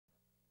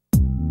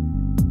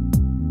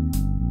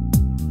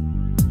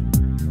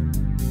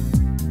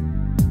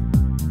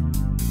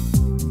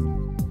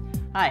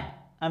Hi,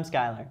 I'm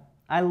Skylar.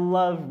 I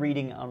love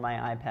reading on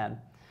my iPad,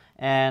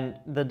 and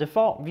the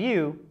default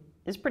view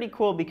is pretty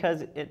cool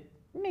because it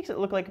makes it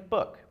look like a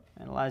book.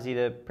 It allows you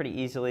to pretty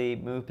easily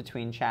move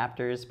between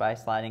chapters by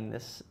sliding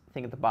this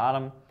thing at the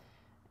bottom,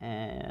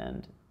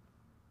 and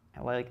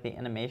I like the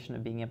animation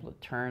of being able to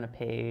turn a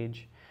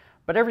page.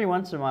 But every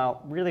once in a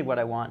while, really what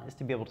I want is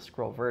to be able to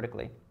scroll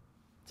vertically.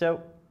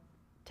 So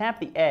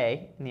tap the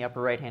A in the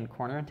upper right-hand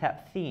corner and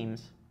tap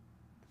Themes.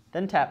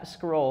 Then tap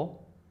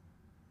Scroll,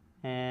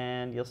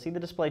 and you'll see the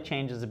display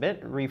changes a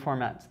bit,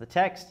 reformats the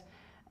text,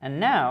 and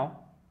now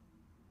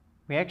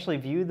we actually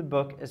view the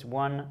book as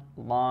one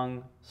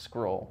long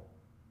scroll.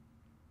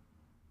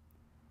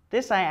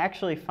 This I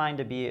actually find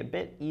to be a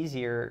bit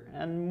easier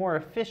and more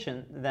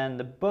efficient than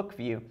the book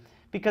view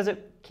because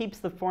it keeps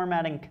the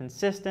formatting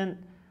consistent.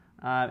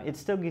 It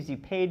still gives you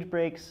page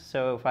breaks,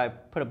 so if I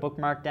put a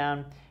bookmark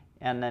down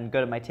and then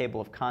go to my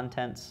table of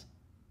contents,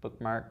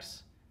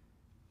 bookmarks,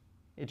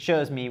 it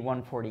shows me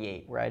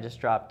 148 where I just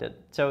dropped it.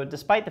 So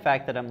despite the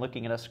fact that I'm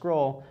looking at a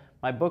scroll,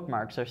 my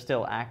bookmarks are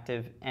still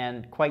active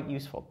and quite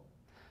useful.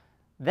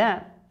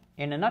 That,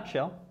 in a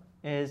nutshell,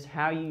 is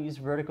how you use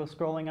vertical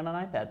scrolling on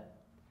an iPad.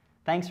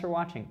 Thanks for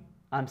watching.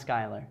 I'm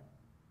Skylar.